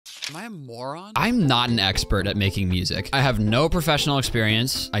Am I a moron? I'm not an expert at making music. I have no professional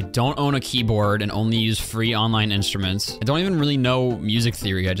experience. I don't own a keyboard and only use free online instruments. I don't even really know music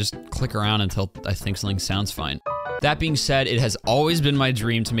theory. I just click around until I think something sounds fine. That being said, it has always been my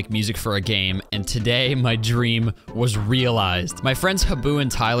dream to make music for a game, and today my dream was realized. My friends Habu and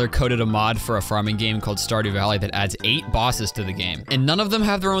Tyler coded a mod for a farming game called Stardew Valley that adds 8 bosses to the game, and none of them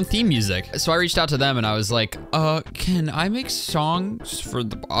have their own theme music. So I reached out to them and I was like, can I make songs for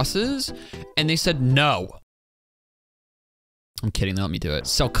the bosses? And they said no. I'm kidding, they let me do it.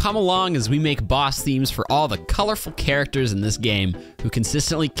 So come along as we make boss themes for all the colorful characters in this game who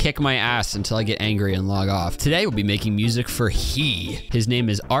consistently kick my ass until I get angry and log off. Today we'll be making music for he. His name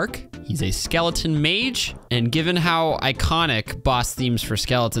is Ark. He's a skeleton mage, and given how iconic boss themes for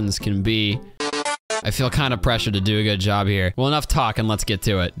skeletons can be, I feel kind of pressured to do a good job here. Well, enough talk and let's get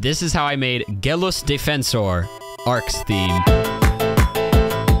to it. This is how I made Gelus Defensor, Ark's theme.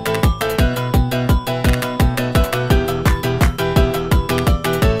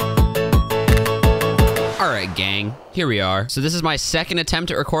 Gang, here we are. So this is my second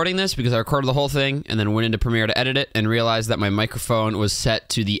attempt at recording this because I recorded the whole thing and then went into Premiere to edit it and realized that my microphone was set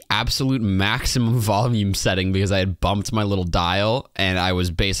to the absolute maximum volume setting because I had bumped my little dial and I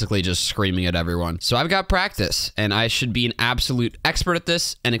was basically just screaming at everyone. So I've got practice and I should be an absolute expert at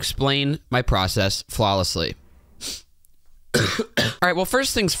this and explain my process flawlessly. All right, well,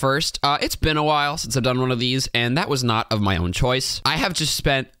 first things first, it's been a while since I've done one of these and that was not of my own choice. I have just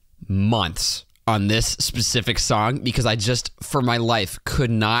spent months on this specific song because I just, for my life,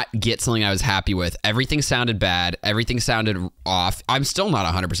 could not get something I was happy with. Everything sounded bad. Everything sounded off. I'm still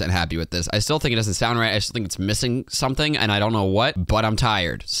not 100% happy with this. I still think it doesn't sound right. I still think it's missing something, and I don't know what, but I'm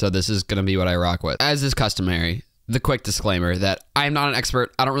tired. So this is going to be what I rock with. As is customary, the quick disclaimer that I'm not an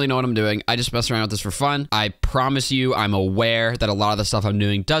expert. I don't really know what I'm doing. I just mess around with this for fun. I promise you, I'm aware that a lot of the stuff I'm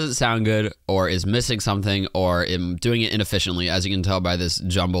doing doesn't sound good or is missing something or am doing it inefficiently. As you can tell by this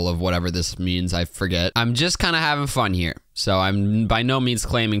jumble of whatever this means, I forget. I'm just kind of having fun here. So I'm by no means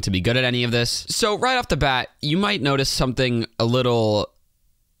claiming to be good at any of this. So right off the bat, you might notice something a little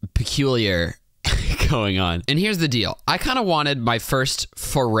peculiar going on. And here's the deal. I kind of wanted my first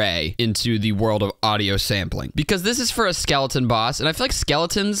foray into the world of audio sampling because this is for a skeleton boss. And I feel like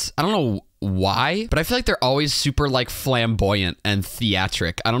skeletons, I don't know why, but I feel like they're always super like flamboyant and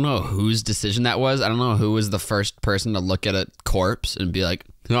theatric. I don't know whose decision that was. I don't know who was the first person to look at a corpse and be like,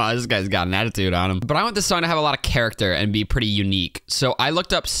 oh, this guy's got an attitude on him. But I want this song to have a lot of character and be pretty unique. So I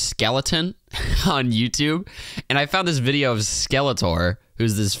looked up skeleton on YouTube and I found this video of Skeletor,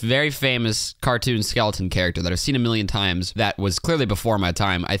 who's this very famous cartoon skeleton character that I've seen a million times that was clearly before my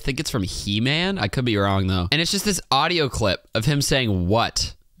time. I think it's from He-Man. I could be wrong though. And it's just this audio clip of him saying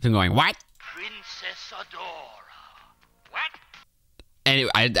what? Him going, what? Princess Adora. What?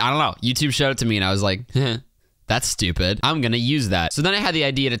 And I don't know. YouTube showed it to me and I was like, that's stupid. I'm gonna use that. So then I had the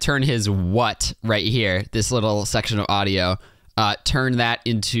idea to turn his what right here, this little section of audio, turn that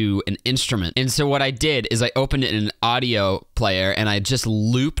into an instrument. And so what I did is I opened it in an audio player and I just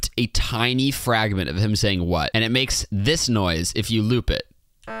looped a tiny fragment of him saying what. And it makes this noise if you loop it.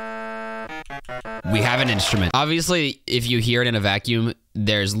 We have an instrument. Obviously, if you hear it in a vacuum,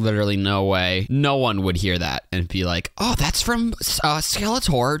 there's literally no way no one would hear that and be like, oh, that's from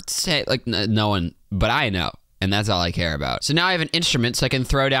Skeletor. Say, like, no one, but I know. And that's all I care about. So now I have an instrument so I can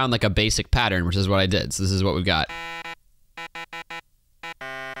throw down like a basic pattern, which is what I did. So this is what we've got.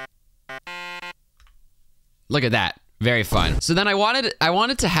 Look at that. Very fun. So then I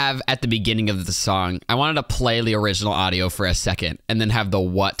wanted to have at the beginning of the song, I wanted to play the original audio for a second and then have the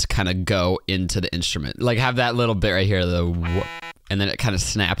what kind of go into the instrument. Like have that little bit right here, the what, and then it kind of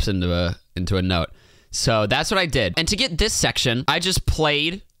snaps into a note. So that's what I did. And to get this section, I just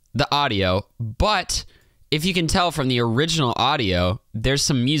played the audio, but if you can tell from the original audio, there's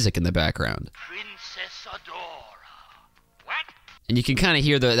some music in the background. Princess Adora. What? And you can kind of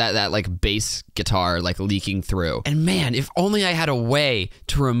hear that like bass guitar like leaking through. And man, if only I had a way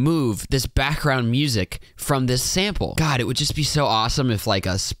to remove this background music from this sample. God, it would just be so awesome if like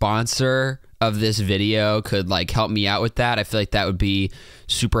a sponsor of this video could like help me out with that. I feel like that would be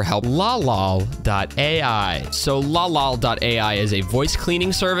super helpful. Lalal.ai. So Lalal.ai is a voice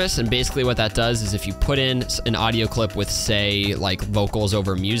cleaning service, and basically what that does is if you put in an audio clip with say like vocals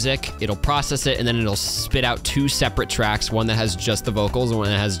over music, it'll process it and then it'll spit out 2 separate tracks, one that has just the vocals and one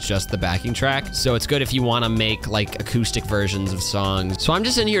that has just the backing track. So it's good if you want to make like acoustic versions of songs. So I'm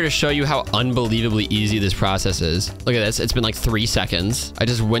just in here to show you how unbelievably easy this process is. Look at this, it's been like 3 seconds. I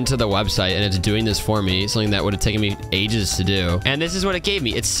just went to the website and it's doing this for me, something that would have taken me ages to do. And this is what it gave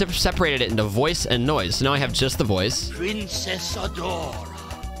me. It's separated it into voice and noise. So now I have just the voice. Princess Adora.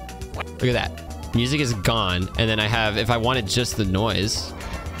 Look at that. Music is gone. And then I have, if I wanted just the noise,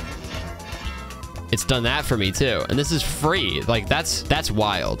 it's done that for me too. And this is free. Like that's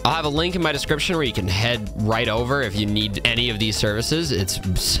wild. I'll have a link in my description where you can head right over if you need any of these services.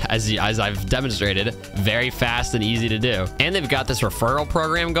 It's, as I've demonstrated, very fast and easy to do. And they've got this referral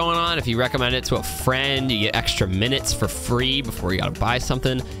program going on. If you recommend it to a friend, you get extra minutes for free before you gotta buy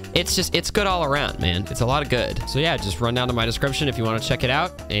something. It's good all around, man. It's a lot of good. So yeah, just run down to my description if you want to check it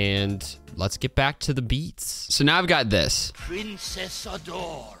out, and let's get back to the beats. So now I've got this. Princess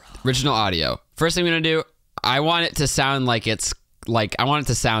Adora. Original audio. First thing I'm gonna do, I want it to sound like it's like, I want it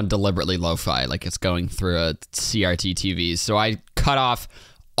to sound deliberately lo-fi, like it's going through a CRT TV. So I cut off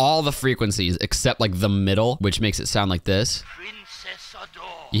all the frequencies except like the middle, which makes it sound like this. Princess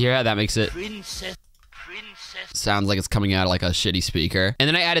Adora. You hear how that makes it Princess. sounds like it's coming out of like a shitty speaker. And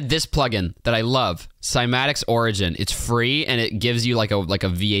then I added this plugin that I love, Cymatics Origin. It's free and it gives you like a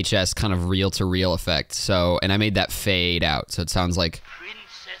VHS kind of reel-to-reel effect. So, and I made that fade out, so it sounds like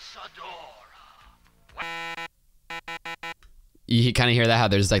you kind of hear that, how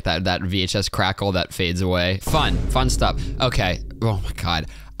there's like that VHS crackle that fades away. Fun stuff. Okay. Oh my God.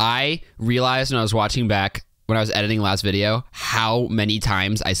 I realized when I was watching back, when I was editing last video, how many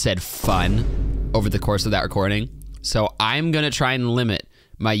times I said fun over the course of that recording. So I'm going to try and limit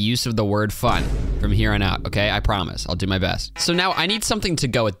my use of the word fun from here on out. Okay. I promise I'll do my best. So now I need something to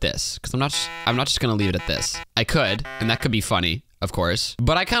go with this, because I'm not just going to leave it at this. I could, and that could be funny, of course,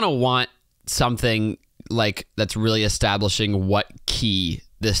 but I kind of want something like that's really establishing what key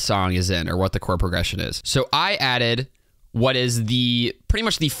this song is in or what the chord progression is. So I added what is pretty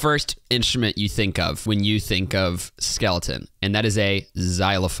much the first instrument you think of when you think of skeleton, and that is a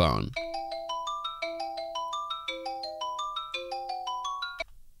xylophone.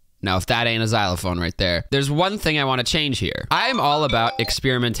 Now, if that ain't a xylophone right there, there's one thing I want to change here. I'm all about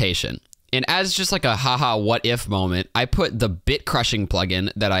experimentation. And as just like a haha what if moment, I put the bit crushing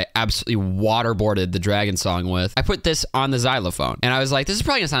plugin that I absolutely waterboarded the Dragon song with. I put this on the xylophone. And I was like, this is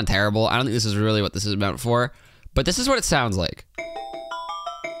probably gonna sound terrible. I don't think this is really what this is meant for. But this is what it sounds like.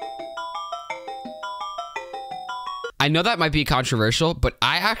 I know that might be controversial, but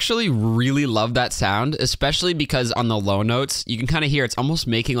I actually really love that sound, especially because on the low notes, you can kind of hear it's almost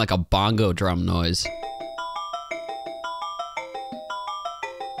making like a bongo drum noise.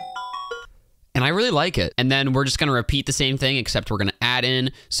 And I really like it. And then we're just going to repeat the same thing, except we're going to add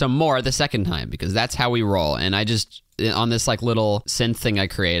in some more the second time, because that's how we roll. And I just, on this like little synth thing I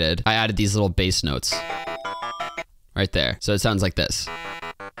created, I added these little bass notes right there. So it sounds like this.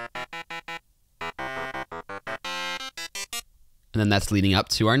 And then that's leading up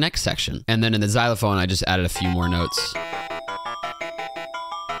to our next section. And then in the xylophone, I just added a few more notes.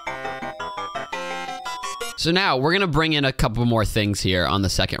 So now we're gonna bring in a couple more things here on the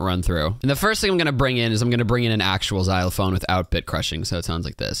second run through. And the first thing I'm gonna bring in is I'm gonna bring in an actual xylophone without bit crushing, so it sounds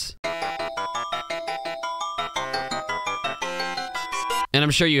like this. And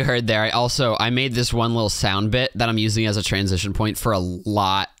I'm sure you heard there, I made this one little sound bit that I'm using as a transition point for a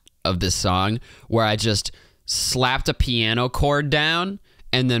lot of this song, where I just slapped a piano chord down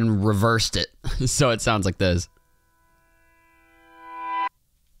and then reversed it. So it sounds like this.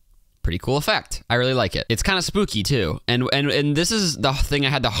 Pretty cool effect. I really like it. It's kind of spooky too. And this is the thing I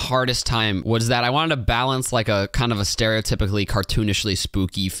had the hardest time, was that I wanted to balance like a kind of a stereotypically cartoonishly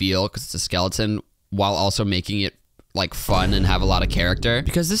spooky feel, because it's a skeleton, while also making it like fun and have a lot of character.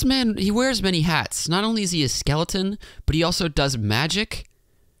 Because this man, he wears many hats. Not only is he a skeleton, but he also does magic.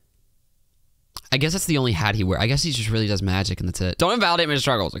 I guess that's the only hat he wears. I guess he just really does magic and that's it. Don't invalidate my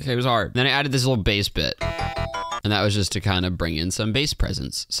struggles. Okay, it was hard. Then I added this little bass bit. And that was just to kind of bring in some bass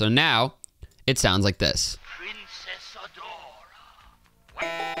presence. So now it sounds like this. Princess Adora.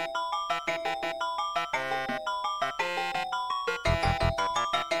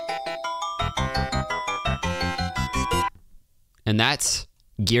 And that's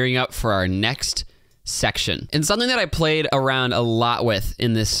gearing up for our next section. And something that I played around a lot with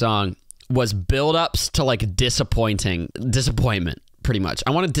in this song was build-ups to like disappointment. Pretty much.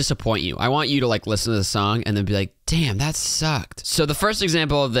 I want to disappoint you. I want you to like listen to the song and then be like, damn, that sucked. So the first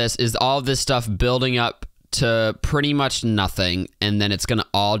example of this is all of this stuff building up to pretty much nothing, and then it's gonna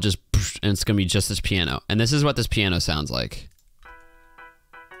all just, and it's gonna be just this piano. And this is what this piano sounds like.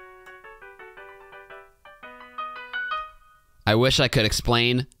 I wish I could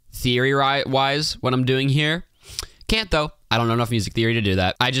explain theory-wise what I'm doing here. Can't though. I don't know enough music theory to do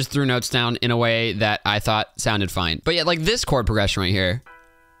that. I just threw notes down in a way that I thought sounded fine. But yeah, like this chord progression right here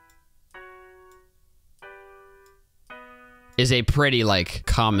is a pretty like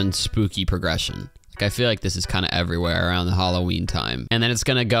common spooky progression. Like, I feel like this is kind of everywhere around the Halloween time. And then it's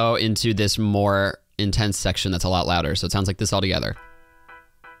gonna go into this more intense section that's a lot louder. So it sounds like this all together.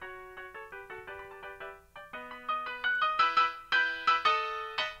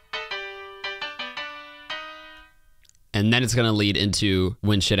 And then it's gonna lead into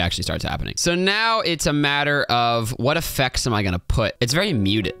when shit actually starts happening. So now it's a matter of what effects am I gonna put? It's very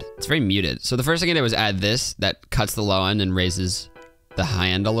muted. It's very muted. So the first thing I did was add this that cuts the low end and raises the high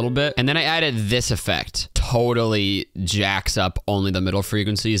end a little bit. And then I added this effect. Totally jacks up only the middle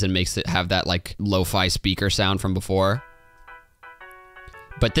frequencies and makes it have that like lo-fi speaker sound from before.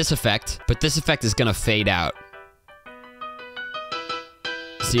 But this effect is gonna fade out.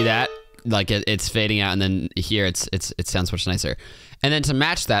 See that? Like it's fading out, and then here it sounds much nicer. And then to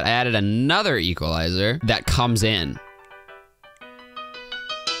match that, I added another equalizer that comes in.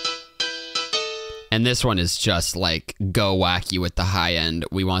 And this one is just like go wacky with the high end.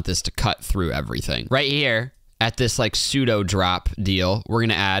 We want this to cut through everything. Right here at this like pseudo drop deal, we're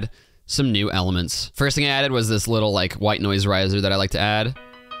gonna add some new elements. First thing I added was this little like white noise riser that I like to add.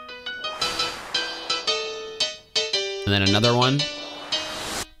 And then another one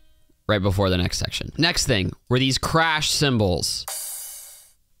right before the next section. Next thing were these crash cymbals.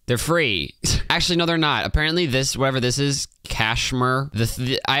 They're free. Actually, no, they're not. Apparently this, whatever this is, Cashmere.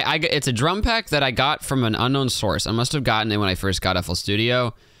 It's a drum pack that I got from an unknown source. I must have gotten it when I first got FL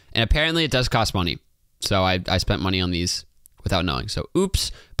Studio, and apparently it does cost money. So I spent money on these without knowing. So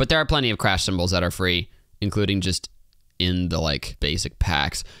oops, but there are plenty of crash cymbals that are free, including just in the like basic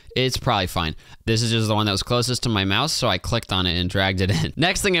packs. It's probably fine. This is just the one that was closest to my mouse, so I clicked on it and dragged it in.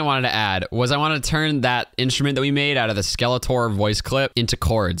 Next thing I wanted to add was I wanted to turn that instrument that we made out of the Skeletor voice clip into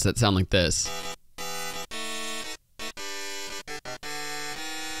chords that sound like this.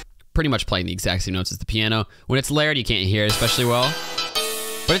 Pretty much playing the exact same notes as the piano. When it's layered, you can't hear it especially well,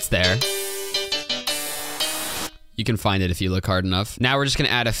 but it's there. You can find it if you look hard enough. Now we're just gonna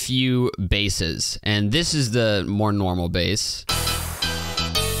add a few basses, and this is the more normal bass.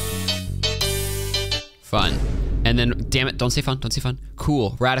 Fun. And then, damn it, don't say fun, don't say fun.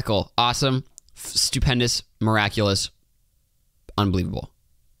 Cool, radical, awesome, stupendous, miraculous, unbelievable,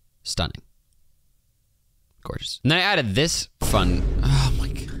 stunning, gorgeous. And then I added this fun, oh my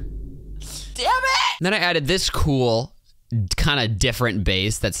God. Damn it! And then I added this cool, kind of different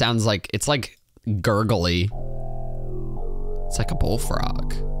bass that sounds like, it's like gurgly. It's like a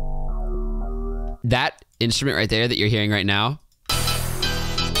bullfrog. That instrument right there that you're hearing right now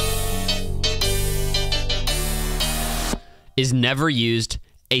is never used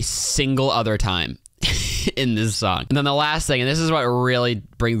a single other time in this song. And then the last thing, and this is what really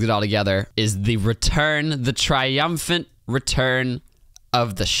brings it all together, is the return, the triumphant return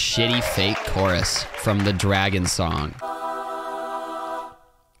of the shitty fake chorus from the Dragon song.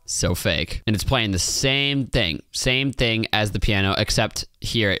 So fake. And it's playing the same thing as the piano, except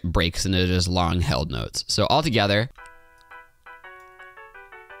here it breaks into just long held notes. So all together.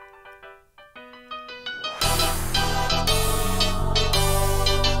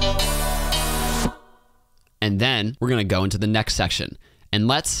 And then we're gonna go into the next section. And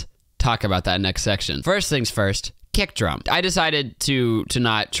let's talk about that next section. First things first, kick drum. I decided to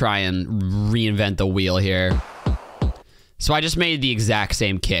not try and reinvent the wheel here. So I just made the exact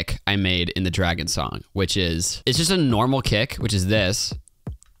same kick I made in the Dragon song, which is, it's just a normal kick, which is this,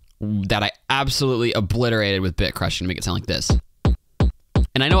 that I absolutely obliterated with bit crushing to make it sound like this.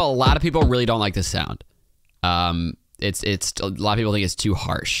 And I know a lot of people really don't like this sound. It's a lot of people think it's too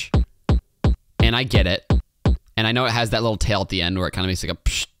harsh. And I get it. And I know it has that little tail at the end where it kind of makes like a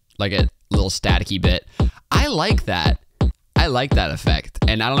psh, like a little staticky bit. I like that. I like that effect.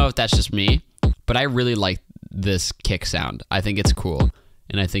 And I don't know if that's just me, but I really like this kick sound. I think it's cool,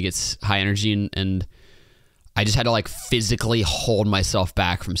 and I think it's high energy, and I just had to like physically hold myself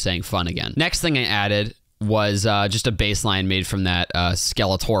back from saying fun again. Next thing I added was just a bass line made from that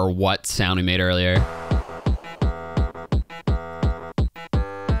Skeletor what sound we made earlier.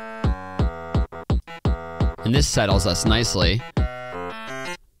 And this settles us nicely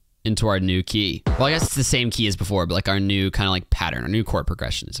into our new key. Well, I guess it's the same key as before, but like our new kind of like pattern, our new chord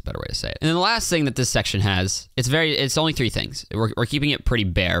progression is a better way to say it. And then the last thing that this section has, it's only 3 things. We're keeping it pretty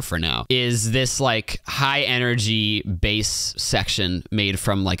bare for now, is this like high energy bass section made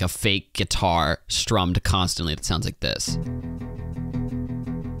from like a fake guitar strummed constantly that sounds like this.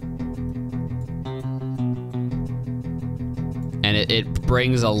 And it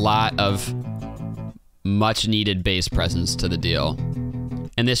brings a lot of much needed bass presence to the deal.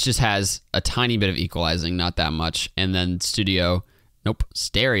 And this just has a tiny bit of equalizing, not that much, and then stereo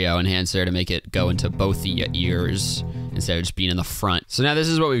enhancer to make it go into both the ears instead of just being in the front. So now this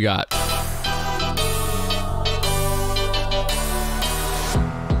is what we've got.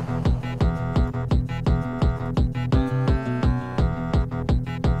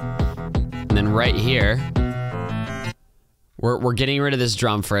 then right here, we're getting rid of this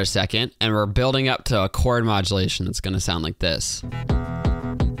drum for a second, and we're building up to a chord modulation that's gonna sound like this.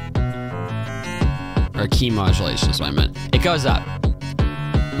 Or key modulation is what I meant. It goes up.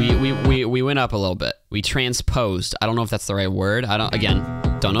 We went up a little bit. We transposed. I don't know if that's the right word. Again,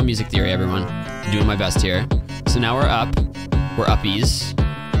 don't know music theory, everyone. Doing my best here. So now we're up. We're uppies.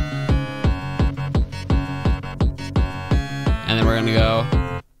 And then we're gonna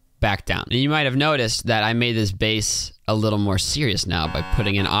go back down. And you might have noticed that I made this bass a little more serious now by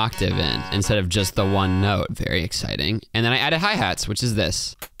putting an octave in instead of just the one note. Very exciting. And then I added hi-hats, which is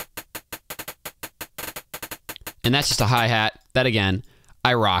this. And that's just a hi-hat. That again,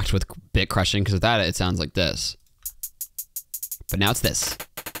 I rocked with bit crushing because without it, it sounds like this. But now it's this.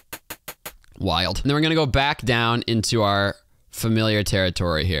 Wild. And then we're gonna go back down into our familiar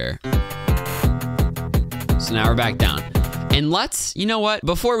territory here. So now we're back down. And let's, you know what?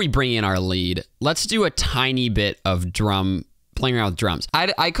 Before we bring in our lead, let's do a tiny bit of playing around with drums.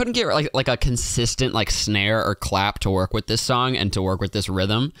 I couldn't get like a consistent like snare or clap to work with this song and to work with this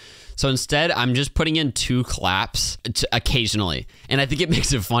rhythm. So instead, I'm just putting in 2 claps occasionally. And I think it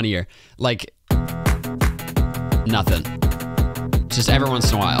makes it funnier. Like, nothing. Just every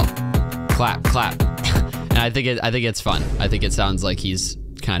once in a while. Clap, clap. And I think it's fun. I think it sounds like he's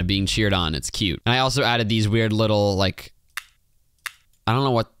kind of being cheered on. It's cute. And I also added these weird little like, I don't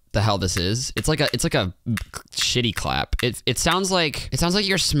know what the hell this is. It's like a shitty clap. It sounds like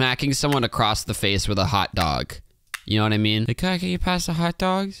you're smacking someone across the face with a hot dog. You know what I mean? Like, can you pass the hot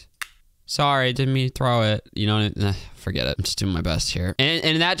dogs? Sorry, didn't mean to throw it. You know, forget it. I'm just doing my best here.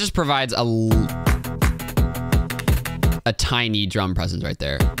 And that just provides a tiny drum presence right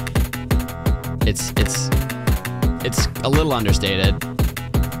there. It's a little understated.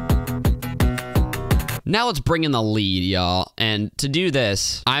 Now let's bring in the lead, y'all. And to do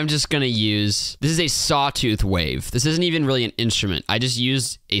this, I'm just gonna use, this is a sawtooth wave. This isn't even really an instrument. I just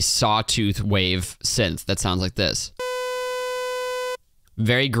used a sawtooth wave synth that sounds like this.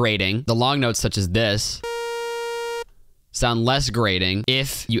 Very grating. The long notes such as this sound less grating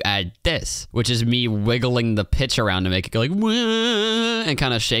if you add this, which is me wiggling the pitch around to make it go like, and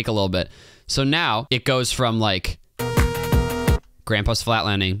kind of shake a little bit. So now it goes from like grandpa's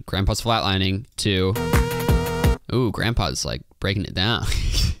flatlining to, ooh, grandpa's like breaking it down.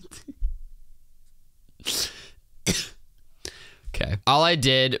 Okay. All I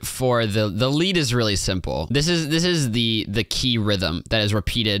did for the lead is really simple. This is the key rhythm that is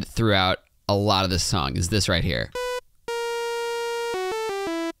repeated throughout a lot of this song, is this right here.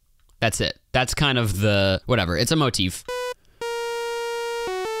 That's it. That's kind of the, whatever, it's a motif.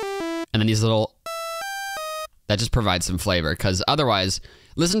 And then these little, that just provides some flavor, because otherwise,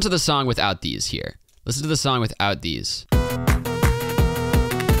 listen to the song without these here. Listen to the song without these.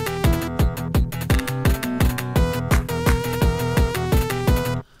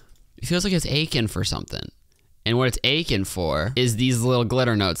 It feels like it's aching for something. And what it's aching for is these little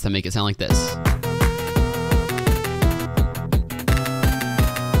glitter notes that make it sound like this.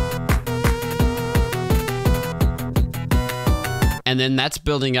 And then that's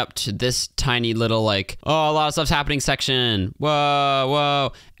building up to this tiny little like, oh, a lot of stuff's happening section. Whoa,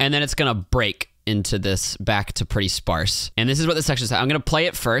 whoa. And then it's gonna break into this back to pretty sparse. And this is what this section is. I'm gonna play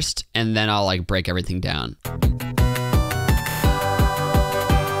it first and then I'll like break everything down.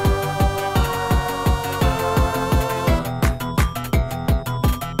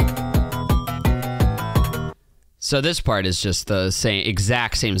 So this part is just the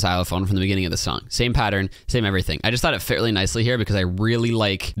exact same xylophone from the beginning of the song. Same pattern, same everything. I just thought it fit really nicely here because I really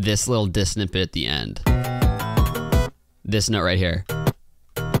like this little dissonant bit at the end. This note right here.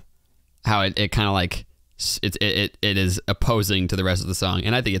 How it kind of like, it is opposing to the rest of the song.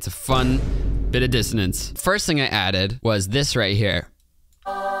 And I think it's a fun bit of dissonance. First thing I added was this right here,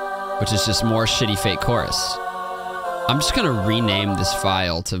 which is just more shitty fake chorus. I'm just gonna rename this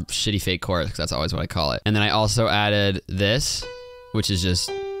file to shitty fake chorus because that's always what I call it. And then I also added this, which is just,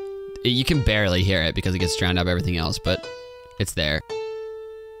 you can barely hear it because it gets drowned out by everything else, but it's there.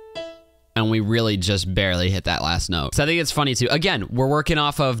 And we really just barely hit that last note. So I think it's funny too. Again, we're working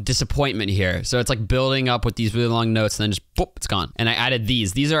off of disappointment here. So it's like building up with these really long notes and then just boop, it's gone. And I added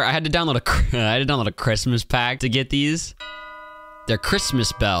these. These are, I had to download a Christmas pack to get these. They're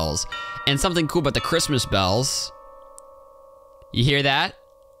Christmas bells. And something cool about the Christmas bells, you hear that?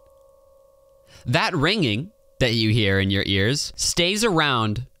 That ringing that you hear in your ears stays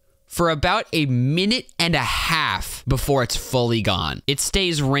around for about a minute and a half before it's fully gone. It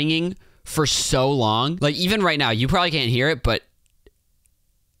stays ringing for so long. Like even right now, you probably can't hear it, but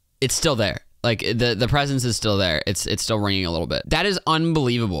it's still there. Like the presence is still there. It's still ringing a little bit. That is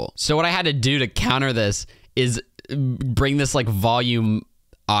unbelievable. So what I had to do to counter this is bring this like volume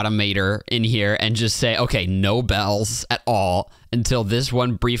automator in here and just say, okay, no bells at all until this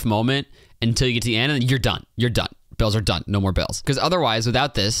one brief moment, until you get to the end, and then you're done. You're done. Bells are done. No more bells. Because otherwise,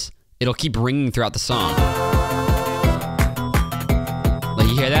 without this, it'll keep ringing throughout the song. Like,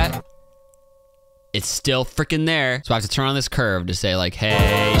 you hear that? It's still freaking there. So I have to turn on this curve to say like,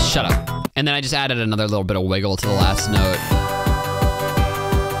 hey, shut up. And then I just added another little bit of wiggle to the last note.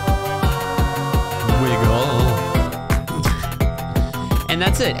 Wiggle. And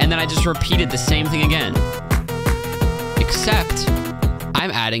that's it. And then I just repeated the same thing again. Except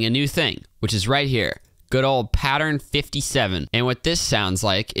I'm adding a new thing, which is right here. Good old pattern 57. And what this sounds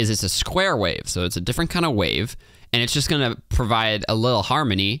like is it's a square wave. So it's a different kind of wave. And it's just gonna provide a little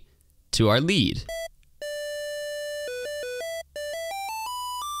harmony to our lead.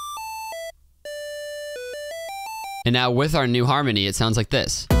 And now with our new harmony, it sounds like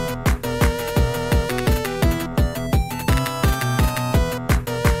this. And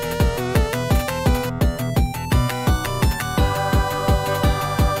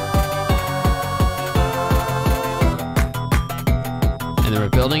then we're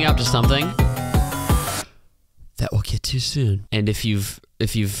building up to something that we'll get to soon. And if you've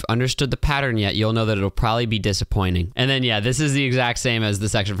understood the pattern yet, you'll know that it'll probably be disappointing. And then yeah, this is the exact same as the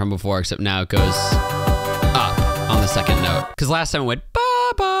section from before, except now it goes up on the second note. Because last time it went ba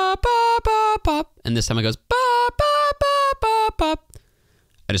ba ba ba ba, and this time it goes ba ba ba ba ba.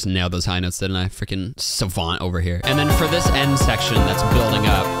 I just nailed those high notes, didn't I? Freaking savant over here. And then for this end section that's building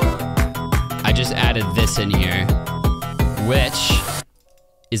up, I just added this in here, which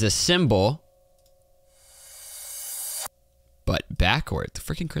is a symbol, but backward. The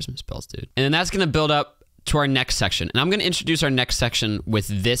freaking Christmas bells, dude. And then that's gonna build up to our next section. And I'm gonna introduce our next section with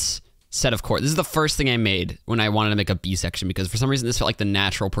this set of chords. This is the first thing I made when I wanted to make a B section, because for some reason this felt like the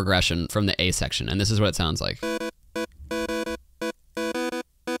natural progression from the A section. And this is what it sounds like.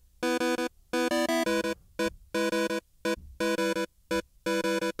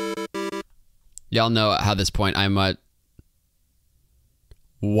 Y'all know how this point I'm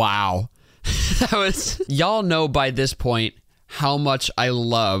wow. That was, y'all know by this point how much I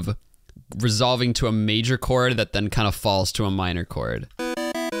love resolving to a major chord that then kind of falls to a minor chord.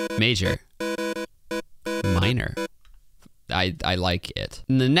 Major. Minor. I like it.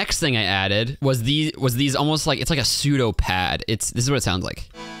 And the next thing I added was these almost like, it's like a pseudo pad. This is what it sounds like.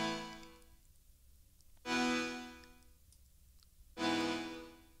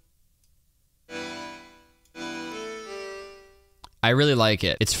 I really like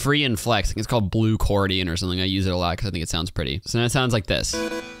it. It's free and flex. I think it's called blue accordion or something. I use it a lot because I think it sounds pretty. So now it sounds like this. And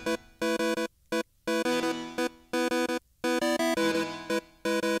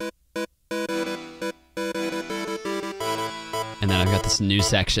then I've got this new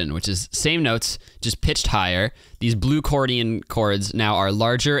section, which is same notes, just pitched higher. These blue accordion chords now are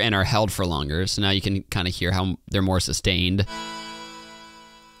larger and are held for longer. So now you can kind of hear how they're more sustained.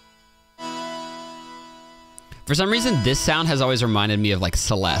 For some reason, this sound has always reminded me of like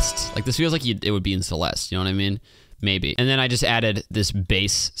Celeste. Like this feels like it would be in Celeste, you know what I mean? Maybe. And then I just added this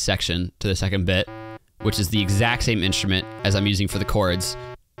bass section to the second bit, which is the exact same instrument as I'm using for the chords,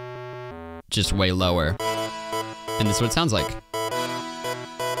 just way lower. And this is what it sounds like.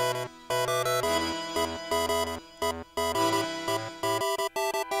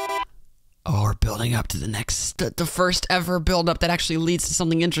 Oh, we're building up to the next, the first ever build up that actually leads to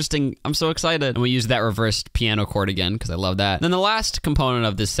something interesting. I'm so excited. And we use that reversed piano chord again because I love that. Then the last component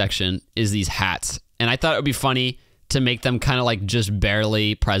of this section is these hats. And I thought it would be funny to make them kind of like just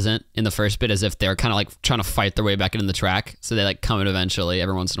barely present in the first bit, as if they're kind of like trying to fight their way back into the track. So they like come in eventually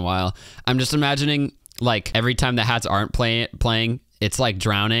every once in a while. I'm just imagining like every time the hats aren't playing, it's like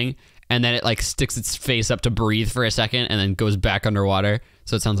drowning. And then it like sticks its face up to breathe for a second and then goes back underwater.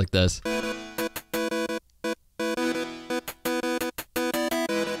 So it sounds like this.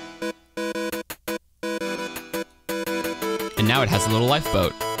 And now it has a little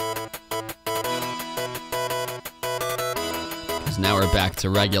lifeboat. Because now we're back to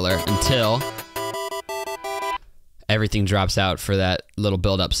regular until everything drops out for that little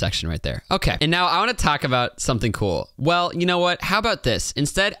build-up section right there. Okay, and now I want to talk about something cool. Well, you know what? How about this?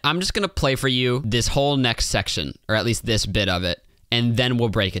 Instead, I'm just going to play for you this whole next section, or at least this bit of it, and then we'll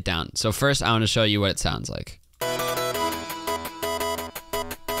break it down. So first, I want to show you what it sounds like.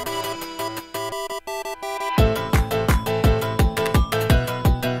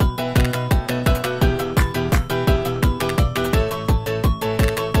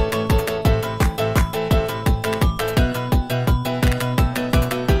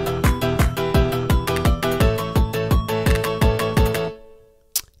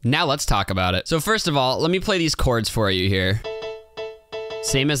 Now let's talk about it. So first of all, let me play these chords for you here.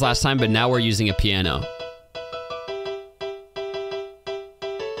 Same as last time, but now we're using a piano.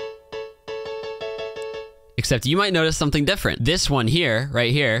 Except you might notice something different. This one here,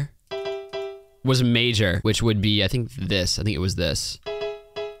 right here, was major, which would be, I think this. I think it was this.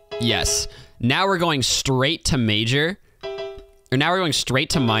 Yes. Now we're going straight to major, or now we're going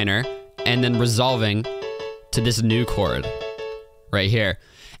straight to minor, and then resolving to this new chord right here.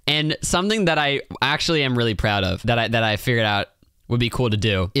 And something that I actually am really proud of, that I figured out would be cool to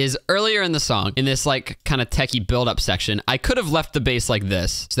do, is earlier in the song, in this like kind of techie build-up section, I could have left the bass like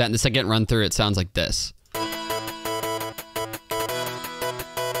this, so that in the second run through it sounds like this.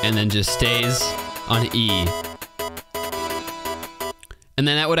 And then just stays on E. And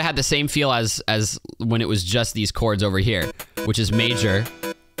then that would have had the same feel as when it was just these chords over here, which is major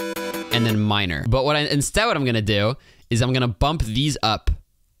and then minor. But instead what I'm gonna do is I'm gonna bump these up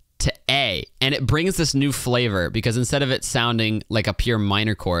to A, and it brings this new flavor because instead of it sounding like a pure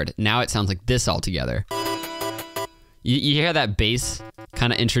minor chord, now it sounds like this altogether. You hear that bass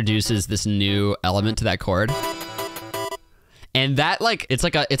kind of introduces this new element to that chord? And that like it's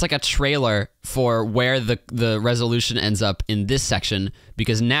like a trailer for where the resolution ends up in this section,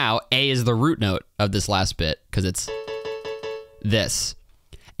 because now A is the root note of this last bit because it's this.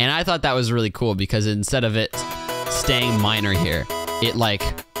 And I thought that was really cool because instead of it staying minor here,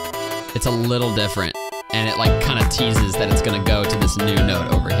 it's a little different, and it like kind of teases that it's gonna go to this new note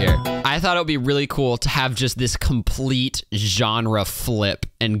over here. I thought it would be really cool to have just this complete genre flip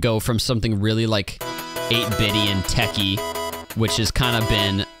and go from something really like 8-bitty and techie, which has kind of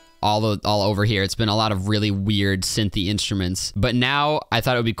been all over here. It's been a lot of really weird synthy instruments. But now I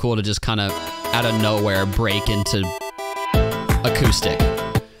thought it would be cool to just kind of out of nowhere break into acoustic.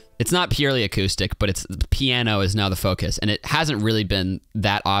 It's not purely acoustic, but the piano is now the focus. And it hasn't really been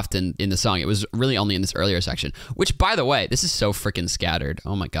that often in the song. It was really only in this earlier section, which by the way, this is so freaking scattered.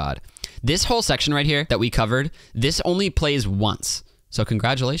 Oh my God. This whole section right here that we covered, this only plays once. So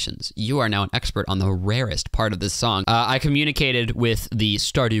congratulations, you are now an expert on the rarest part of this song. I communicated with the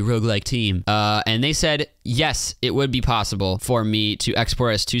Stardew Roguelike team, and they said, yes, it would be possible for me to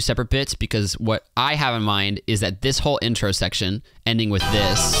export as 2 separate bits, because what I have in mind is that this whole intro section, ending with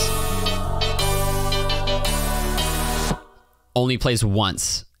this, only plays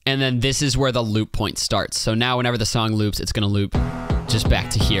once. And then this is where the loop point starts. So now whenever the song loops, it's gonna loop just back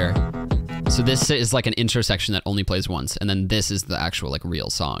to here. So this is like an intro section that only plays once, and then this is the actual like real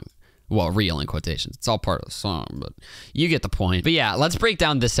song. Well, real in quotations. It's all part of the song, but you get the point. But yeah, let's break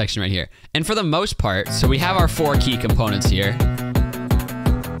down this section right here. And for the most part, so we have our 4 key components here,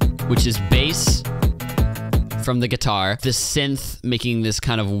 which is bass from the guitar, the synth making this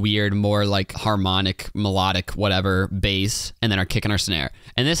kind of weird, more like harmonic, melodic, whatever bass, and then our kick and our snare.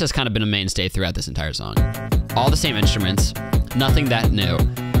 And this has kind of been a mainstay throughout this entire song. All the same instruments, nothing that new.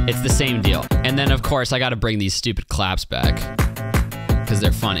 It's the same deal. And then, of course, I got to bring these stupid claps back because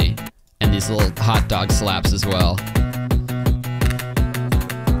they're funny. And these little hot dog slaps as well.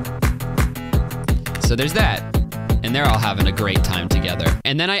 So there's that. And they're all having a great time together.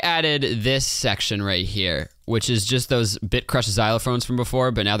 And then I added this section right here, which is just those bit crush xylophones from before,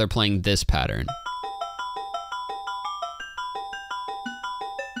 but now they're playing this pattern.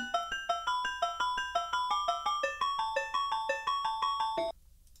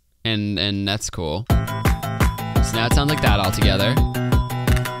 And that's cool. So now it sounds like that all together.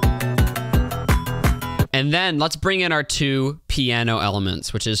 And then let's bring in our 2 piano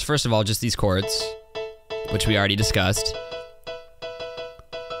elements, which is first of all just these chords, which we already discussed.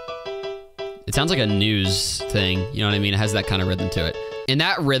 It sounds like a news thing, you know what I mean? It has that kind of rhythm to it. And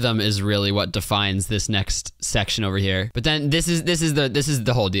that rhythm is really what defines this next section over here. But then this is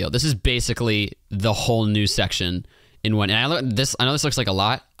the whole deal. This is basically the whole new section in one. And I know this looks like a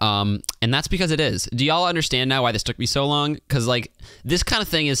lot, and that's because it is. Do y'all understand now why this took me so long? Because like this kind of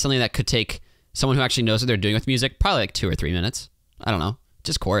thing is something that could take someone who actually knows what they're doing with music probably like 2 or 3 minutes. I don't know,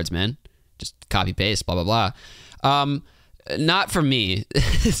 just chords, man. Just copy paste, blah blah blah. Not for me.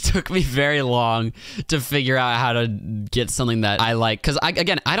 It took me very long to figure out how to get something that I like. Because I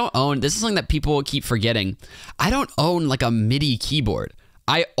don't own. This is something that people keep forgetting. I don't own like a MIDI keyboard.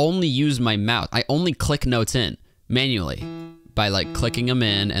 I only use my mouse. I only click notes in manually by like clicking them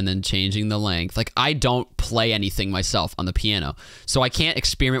in and then changing the length. Like I don't play anything myself on the piano, so I can't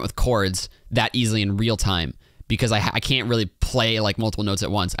experiment with chords that easily in real time because I can't really play like multiple notes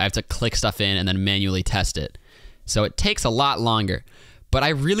at once. I have to click stuff in and then manually test it, so it takes a lot longer. But I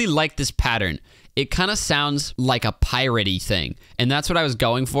really like this pattern. it kind of sounds like a piratey thing. And that's what I was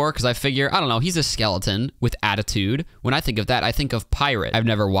going for, because I figure, I don't know, he's a skeleton with attitude. When I think of that, I think of pirate. I've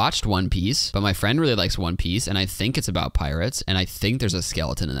never watched One Piece, but my friend really likes One Piece, and I think it's about pirates, and I think there's a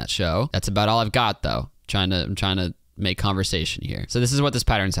skeleton in that show. That's about all I've got, though. I'm trying to make conversation here. So this is what this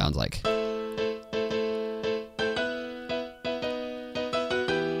pattern sounds like.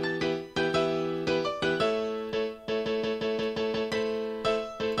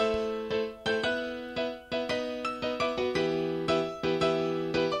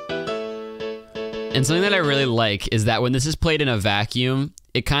 And something that I really like is that when this is played in a vacuum,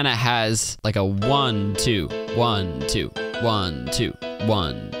 it kind of has like a 1, 2, 1, 2, 1, 2,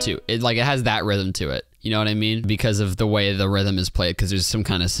 1, 2. It has that rhythm to it. You know what I mean? Because of the way the rhythm is played, because there's some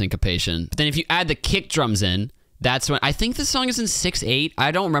kind of syncopation. But then if you add the kick drums in, that's when I think this song is in 6/8.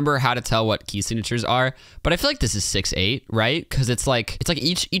 I don't remember how to tell what key signatures are, but I feel like this is 6/8, right? Because it's like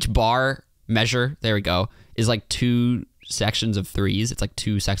each bar measure, there we go, is like 2 sections of 3s. It's like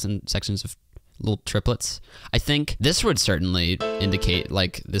 2 sections of little triplets. I think this would certainly indicate, I feel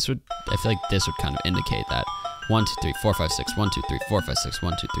like this would kind of indicate that. 1, 2, 3, 4, 5, 6, 1, 2, 3, 4, 5, 6,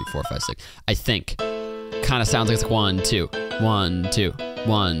 1, 2, 3, 4, 5, 6. I think. Kind of sounds like it's 1, 2, 1, 2,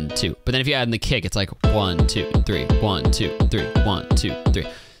 1, 2. But then if you add in the kick, it's like 1, 2, 3, 1, 2, 3, 1, 2, 3.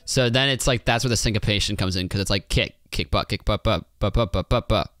 So then it's like, that's where the syncopation comes in, because it's like kick, butt, butt, butt, butt, butt, butt, butt,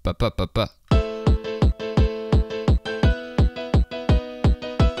 butt, butt, butt, butt, butt.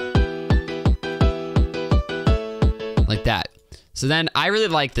 Like that. So then I really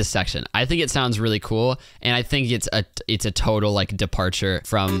like this section. I think it sounds really cool, and I think it's a total like departure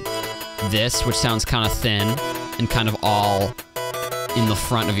from this, which sounds kind of thin and kind of all in the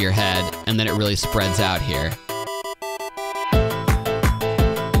front of your head, and then it really spreads out here.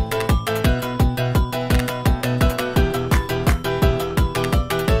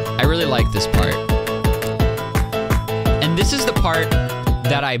 I really like this part. And this is the part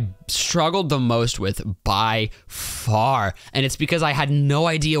that I struggled the most with by far, and it's because I had no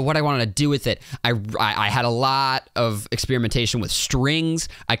idea what I wanted to do with it. I had a lot of experimentation with strings.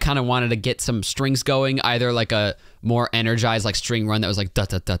 I kind of wanted to get some strings going, either like a more energized like string run that was like da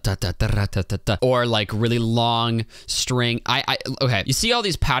da da da da da da da da, or like really long string. Okay, you see all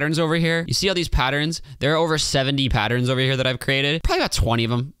these patterns over here? You see all these patterns? There are over 70 patterns over here that I've created. Probably about 20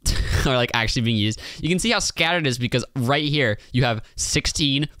 of them are like actually being used. You can see how scattered it is, because right here you have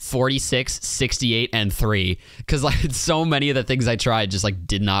 16, 46, 68, and 3. Because like so many of the things I tried just like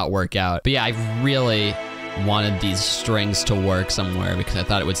did not work out. But yeah, I really wanted these strings to work somewhere, because I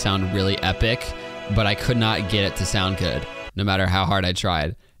thought it would sound really epic, but I could not get it to sound good, no matter how hard I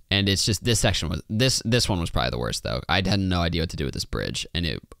tried. And it's just, this section was, this one was probably the worst though. I had no idea what to do with this bridge, and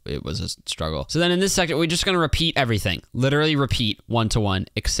it was a struggle. So then in this section, we're just gonna repeat everything. Literally repeat 1 to 1,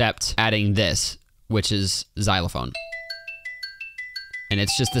 except adding this, which is xylophone. And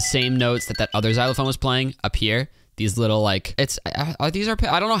it's just the same notes that other xylophone was playing up here. These little like, I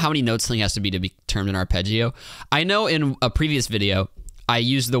don't know how many notes something has to be termed an arpeggio. I know in a previous video, I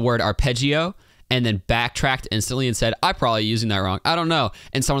used the word arpeggio and then backtracked instantly and said, I'm probably using that wrong. I don't know.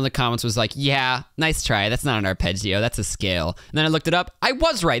 And someone in the comments was like, yeah, nice try. That's not an arpeggio. That's a scale. And then I looked it up. I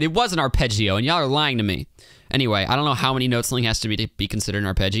was right. It was an arpeggio, and y'all are lying to me. Anyway, I don't know how many notes something has to be considered an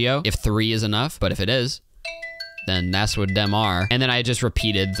arpeggio. If 3 is enough, but if it is, then that's what them are. And then I just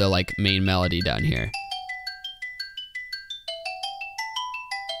repeated the like main melody down here.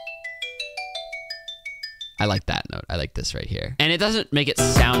 I like that note. I like this right here. And it doesn't make it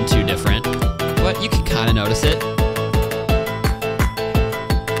sound too different, but you can kind of notice it.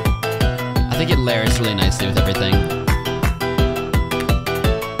 I think it layers really nicely with everything.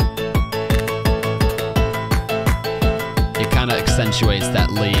 It kind of accentuates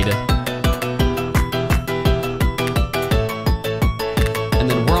that lead. And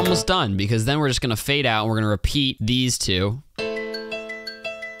then we're almost done, because then we're just gonna fade out and we're gonna repeat these two.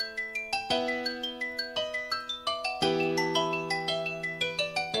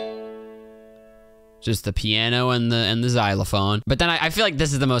 Just the piano and the xylophone. But then I feel like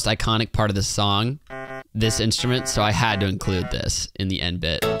this is the most iconic part of the song, this instrument, so I had to include this in the end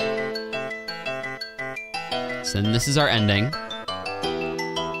bit. So then this is our ending.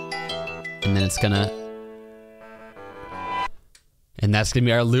 And then it's gonna... And that's gonna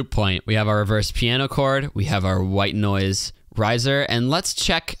be our loop point. We have our reverse piano chord, we have our white noise riser, and let's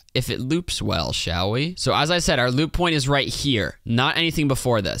check if it loops well, shall we? So as I said, our loop point is right here, not anything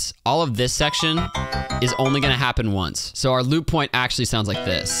before this. All of this section is only gonna happen once. So our loop point actually sounds like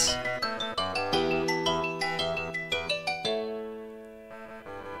this.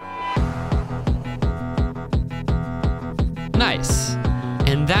 Nice.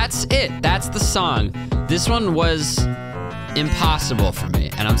 And that's it. That's the song. This one was impossible for me,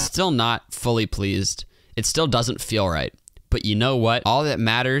 and I'm still not fully pleased. It still doesn't feel right. But you know what? All that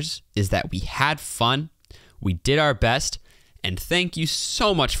matters is that we had fun, we did our best, and thank you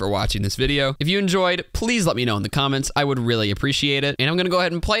so much for watching this video. If you enjoyed, please let me know in the comments. I would really appreciate it. And I'm gonna go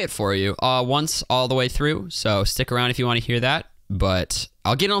ahead and play it for you once all the way through, so stick around if you wanna hear that. But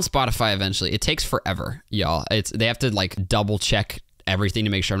I'll get it on Spotify eventually. It takes forever, y'all. They have to like double check everything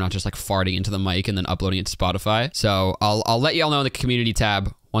to make sure I'm not just like farting into the mic and then uploading it to Spotify. So I'll let y'all know in the community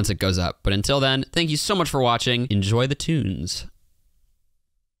tab once it goes up. But until then, thank you so much for watching. Enjoy the tunes.